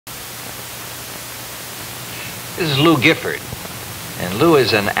This is Lew Gifford, and Lew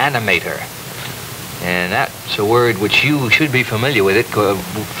is an animator, and that's a word which you should be familiar with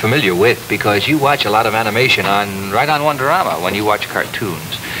because you watch a lot of animation right on Wonderama when you watch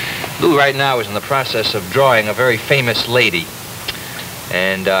cartoons. Lew right now is in the process of drawing a very famous lady,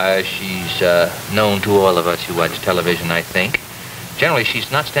 and she's known to all of us who watch television, I think. Generally,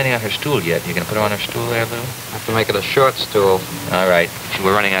 she's not standing on her stool yet. You gonna put her on her stool there, Lew? I have to make it a short stool. All right.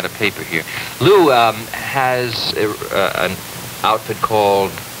 We're running out of paper here. Lew has an outfit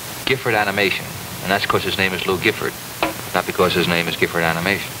called Gifford Animation, and that's because his name is Lew Gifford, not because his name is Gifford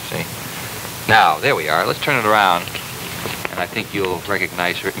Animation, see? Now, there we are. Let's turn it around, and I think you'll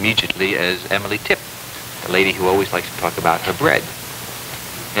recognize her immediately as Emily Tipp, the lady who always likes to talk about her bread.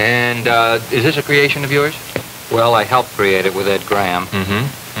 And is this a creation of yours? Well, I helped create it with Ed Graham.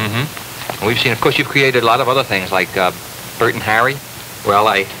 And we've seen, of course, you've created a lot of other things like Bert and Harry. Well,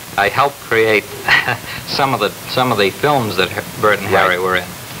 I helped create some of the films that Bert and Harry were in.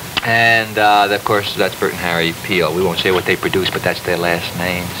 And of course, that's Bert and Harry Peel. We won't say what they produced, but that's their last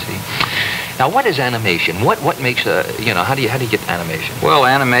name. See. Now, what is animation? What makes how do you get animation? Well,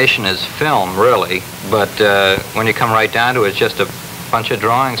 animation is film, really, but when you come right down to it, it's just a bunch of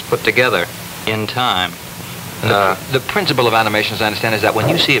drawings put together in time. The principle of animation, as I understand, is that when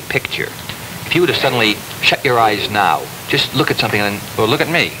you see a picture, if you were to suddenly shut your eyes now, just look at something or look at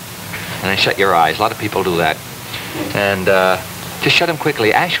me, and then shut your eyes. A lot of people do that. And just shut them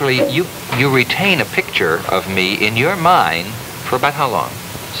quickly. Actually, you retain a picture of me in your mind for about how long?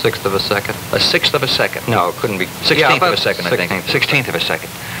 1/6 of a second. A 1/6 of a second? No, it couldn't be. 16th of a second, I think. 16th of a second.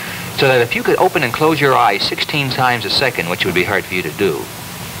 So that if you could open and close your eyes 16 times a second, which would be hard for you to do,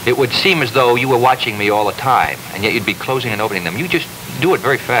 it would seem as though you were watching me all the time, and yet you'd be closing and opening them. You just do it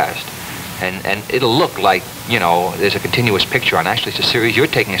very fast, and it'll look like, there's a continuous picture on. Actually, it's a series. You're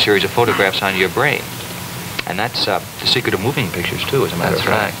taking a series of photographs on your brain, and that's the secret of moving pictures, too, as a matter of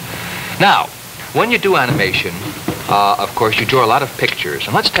fact. Now, when you do animation, of course, you draw a lot of pictures,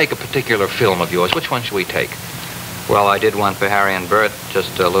 and let's take a particular film of yours. Which one should we take? Well, I did one for Harry and Bert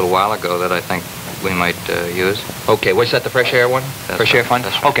just a little while ago that I think we might use. Okay, was that the Fresh Air one? Fresh Air Fun?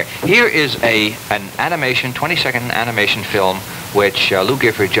 That's right. Okay, here is an animation, 20-second animation film, which Lew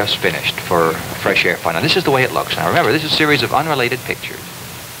Gifford just finished for Fresh Air Fun. Now, this is the way it looks. Now, remember, this is a series of unrelated pictures.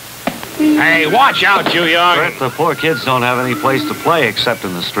 Hey, watch out, you young. Bert, the poor kids don't have any place to play except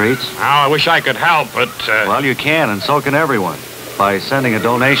in the streets. Oh, I wish I could help, but... Well, you can, and so can everyone, by sending a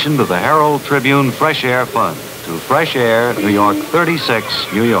donation to the Herald Tribune Fresh Air Fund, to Fresh Air, New York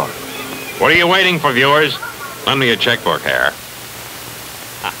 36, New York. What are you waiting for, viewers? Lend me a checkbook, Harry.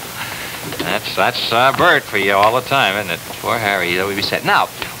 That's Bert for you all the time, isn't it? Poor Harry, he'd always be sad. Now,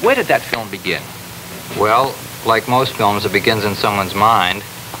 where did that film begin? Well, like most films, it begins in someone's mind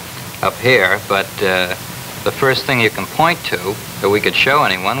up here, but the first thing you can point to that we could show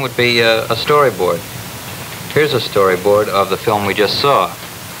anyone would be a storyboard. Here's a storyboard of the film we just saw.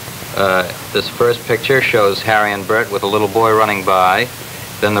 This first picture shows Harry and Bert with a little boy running by.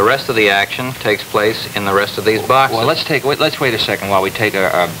 Then the rest of the action takes place in the rest of these boxes. Well, let's wait a second while we take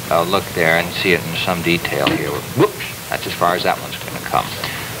a look there and see it in some detail here. Whoops, that's as far as that one's going to come.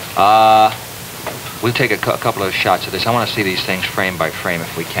 We'll take a couple of shots of this. I want to see these things frame by frame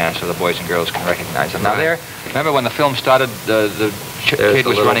if we can, so the boys and girls can recognize them. Now there, remember when the film started, the kid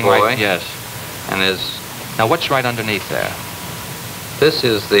was running boy. right? Yes. And now what's right underneath there? This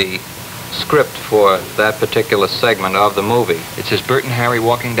is the script for that particular segment of the movie. It says Bert and Harry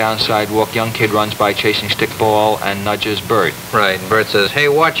walking down sidewalk. Young kid runs by chasing stickball and nudges Bert. Right. And Bert says, "Hey,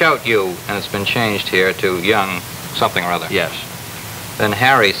 watch out, you!" And it's been changed here to young something or other. Yes. Then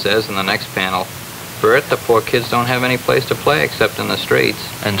Harry says in the next panel, "Bert, the poor kids don't have any place to play except in the streets."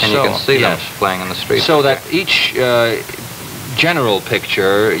 And so, you can see them yes, playing in the streets. So that each general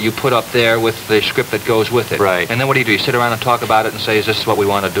picture you put up there with the script that goes with it. Right. And then what do? You sit around and talk about it and say, is this what we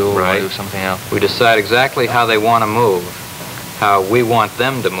want to do, or right. do something else? We decide exactly how they want to move, how we want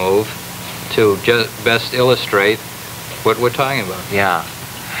them to move, to just best illustrate what we're talking about. Yeah.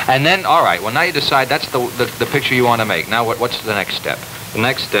 And then, all right, well, now you decide that's the picture you want to make. Now what's the next step? The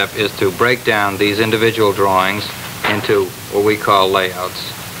next step is to break down these individual drawings into what we call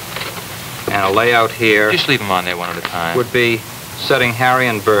layouts. And a layout here... Just leave them on there one at a time. ...would be setting Harry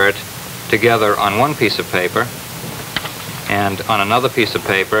and Bert together on one piece of paper, and on another piece of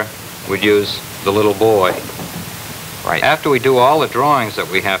paper, we'd use the little boy. Right. After we do all the drawings that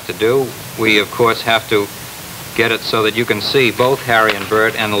we have to do, we, of course, have to get it so that you can see both Harry and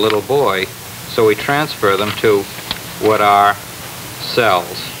Bert and the little boy, so we transfer them to what are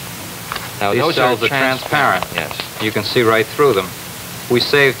cells. Now, These those cells are transparent. Yes. You can see right through them. We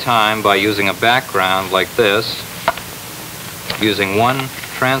save time by using a background like this, using one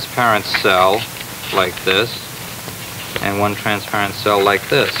transparent cell like this and one transparent cell like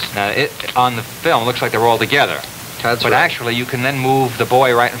this. Now, on the film, it looks like they're all together. That's but right. actually, you can then move the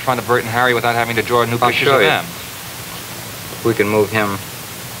boy right in front of Bert and Harry without having to draw new pictures show of you. them. We can move him.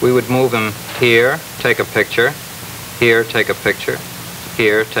 We would move him here, take a picture, here, take a picture,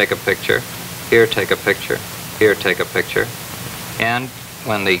 here, take a picture, here, take a picture, here, take a picture. And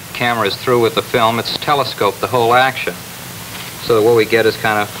when the camera is through with the film, it's telescoped the whole action. So that what we get is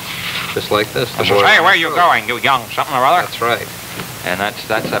kind of just like this. Hey, where are you going, you young something or other? That's right. And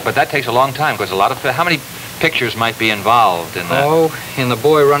but that takes a long time because a lot of, how many pictures might be involved in that? Oh, in the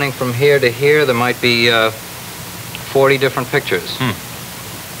boy running from here to here, there might be 40 different pictures.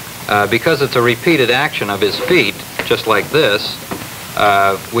 Because it's a repeated action of his feet, just like this,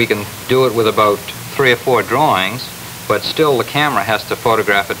 we can do it with about 3 or 4 drawings, but still the camera has to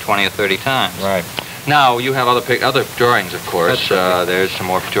photograph it 20 or 30 times. Right. Now, you have other drawings, of course. That's right. There's some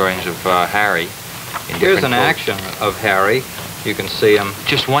more drawings of Harry. Here's an action of Harry. You can see him.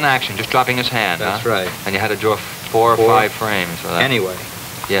 Just one action, just dropping his hand, That's huh? right. And you had to draw 4 or 5 frames for that. Anyway,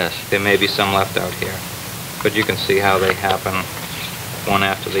 yes. there may be some left out here, but you can see how they happen one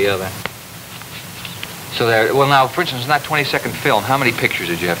after the other. So there, well now, for instance, in that 20-second film, how many pictures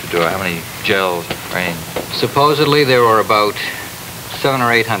did you have to draw? How many gels, frames? Supposedly there were about 700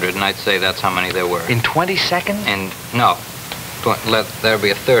 or 800, and I'd say that's how many there were. In 20 seconds? And no, let there be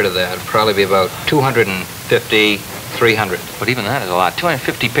a third of that. It'd probably be about 250, 300. But even that is a lot.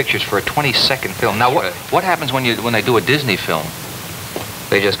 250 pictures for a 20-second film. Now, what happens when they do a Disney film?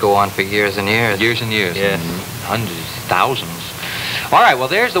 They just go on for years and years. Years and years. Yes. Hundreds, thousands. All right, well,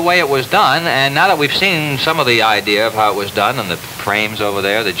 there's the way it was done, and now that we've seen some of the idea of how it was done and the frames over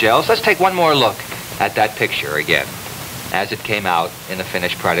there, the gels, let's take one more look at that picture again as it came out in the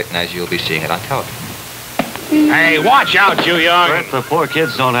finished product and as you'll be seeing it on television. Hey, watch out, you young. Bert, the poor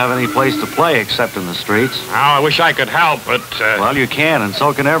kids don't have any place to play except in the streets. Oh, I wish I could help, but... Well, you can, and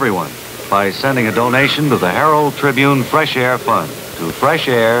so can everyone, by sending a donation to the Herald Tribune Fresh Air Fund to Fresh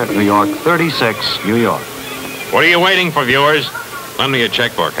Air, New York 36, New York. What are you waiting for, viewers? Lend me a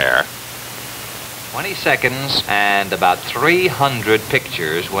checkbook here. 20 seconds and about 300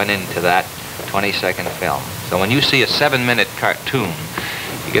 pictures went into that 20-second film. So when you see a 7-minute cartoon,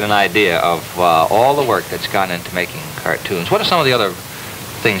 you get an idea of all the work that's gone into making cartoons. What are some of the other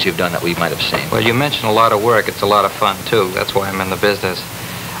things you've done that we might have seen? Well, you mentioned a lot of work. It's a lot of fun, too. That's why I'm in the business.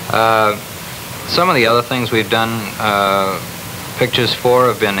 Some of the other things we've done, pictures for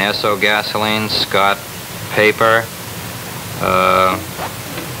have been Esso Gasoline, Scott Paper,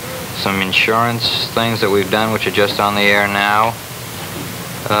 some insurance things that we've done which are just on the air now.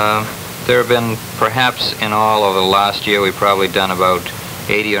 There have been, perhaps in all over the last year, we've probably done about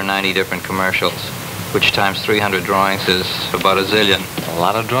 80 or 90 different commercials, which times 300 drawings is about a zillion. A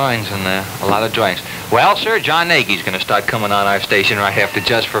lot of drawings in there, a lot of drawings. Well, sir, John Nagy's going to start coming on our station right after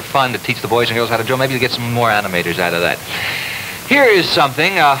Just for Fun to teach the boys and girls how to draw. Maybe to get some more animators out of that. Here is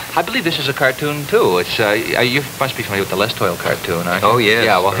something, I believe this is a cartoon, too. It's, you must be familiar with the Les Toil cartoon, aren't you? Oh, yes,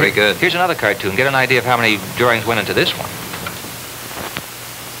 yeah, well, very good. Here's another cartoon. Get an idea of how many drawings went into this one.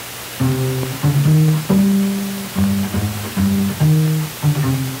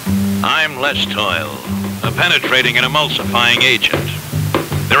 I'm Les Toil, a penetrating and emulsifying agent.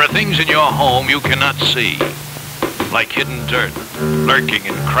 There are things in your home you cannot see, like hidden dirt, lurking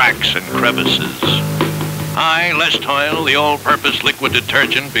in cracks and crevices. I, Les Toil, the all-purpose liquid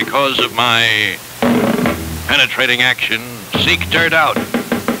detergent, because of my penetrating action, seek dirt out.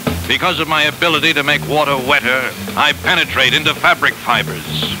 Because of my ability to make water wetter, I penetrate into fabric fibers.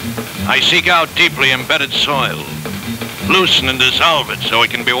 I seek out deeply embedded soil, loosen and dissolve it so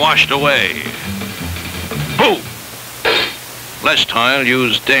it can be washed away. Boom! Les Toil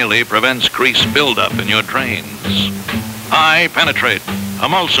used daily prevents grease buildup in your drains. I penetrate,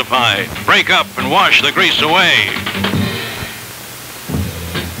 emulsify, break up, and wash the grease away.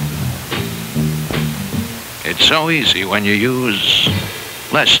 It's so easy when you use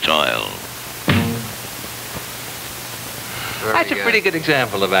Les Toil. That's a pretty good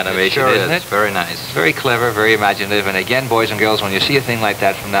example of animation, It sure isn't is. it? Very nice. Very clever, very imaginative. And again, boys and girls, when you see a thing like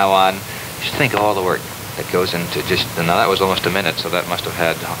that from now on, just think of all the work that goes into just, now that was almost a minute, so that must have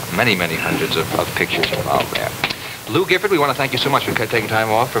had many, many hundreds of pictures involved there. Lew Gifford, we want to thank you so much for taking time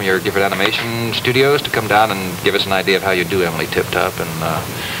off from your Gifford Animation Studios to come down and give us an idea of how you do Emily Tip Top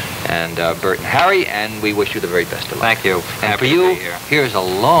and Bert and Harry, and we wish you the very best of luck. Thank you. And Happy for to you, be here. here's a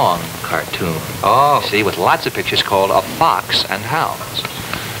long cartoon. Oh. See, with lots of pictures called A Fox and Hounds.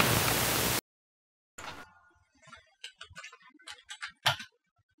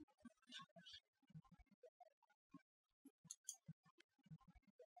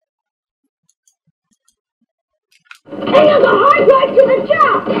 a high drive to the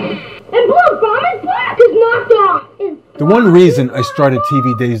job. And Blue Bomber's block is knocked off. The one reason I started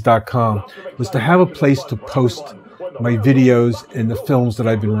TVDays.com was to have a place to post my videos and the films that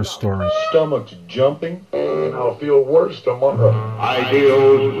I've been restoring. Stomach's jumping, and I'll feel worse tomorrow.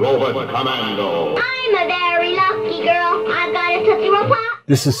 Ideals Robot Commando. I'm a very lucky girl. I've got a Tootsie Roll Pop.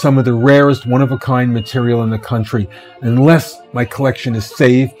 This is some of the rarest one-of-a-kind material in the country. Unless my collection is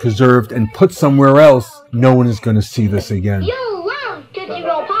saved, preserved, and put somewhere else, no one is going to see this again. You love Tootsie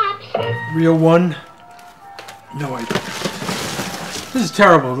Roll Pops. Real one? No, I don't. This is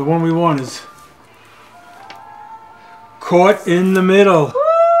terrible. The one we want is Caught in the Middle.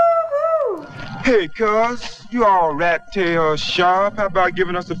 Hey, cuz, you all rat tail sharp. How about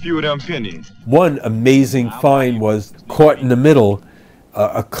giving us a few of them pennies? One amazing find was Caught in the Middle,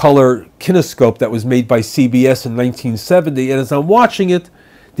 a color kinescope that was made by CBS in 1970. And as I'm watching it,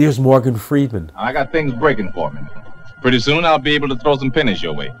 there's Morgan Freeman. I got things breaking for me. Pretty soon I'll be able to throw some pennies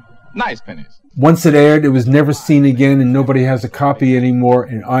your way. Nice pennies. Once it aired, it was never seen again, and nobody has a copy anymore,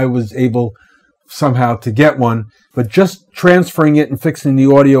 and I was able somehow to get one. But just transferring it and fixing the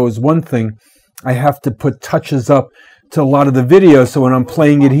audio is one thing. I have to put touches up to a lot of the video, so when I'm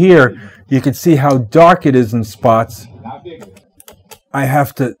playing it here, you can see how dark it is in spots. I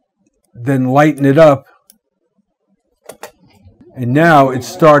have to then lighten it up, and now it's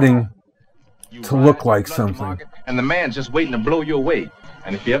starting to look like something. And the man's just waiting to blow you away.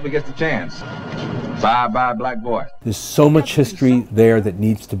 And if he ever gets the chance, bye-bye, black boy. There's so much history there that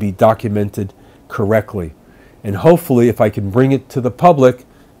needs to be documented correctly. And hopefully, if I can bring it to the public,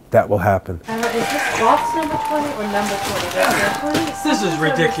 that will happen. Is this box number 20 or number 20? This is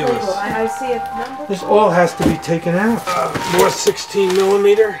ridiculous. I see a number. This all has to be taken out. More 16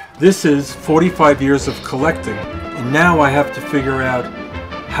 millimeter. This is 45 years of collecting. And now I have to figure out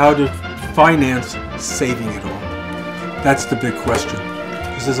how to finance saving it all. That's the big question.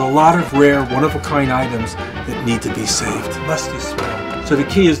 Because there's a lot of rare, one-of-a-kind items that need to be saved. Musty smell. So the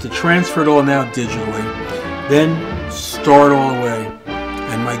key is to transfer it all now digitally, then store it all away.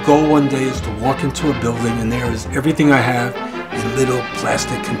 And my goal one day is to walk into a building and there is everything I have in little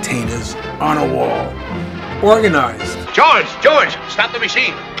plastic containers on a wall. Organized. George, stop the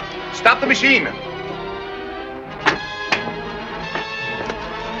machine. Stop the machine.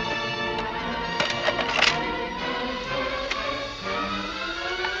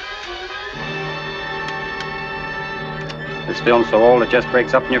 This film's so old it just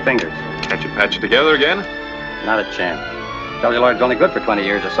breaks up in your fingers. Can't you patch it together again? Not a chance. Celluloid's only good for 20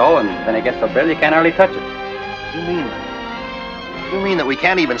 years or so, and then it gets so brittle you can't hardly touch it. You mean that we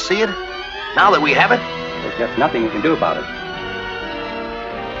can't even see it? Now that we have it? There's just nothing you can do about it.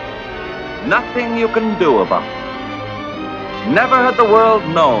 Nothing you can do about it. Never had the world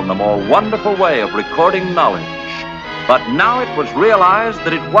known a more wonderful way of recording knowledge. But now it was realized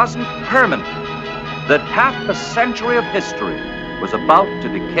that it wasn't permanent, that half a century of history was about to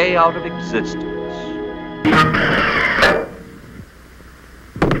decay out of existence.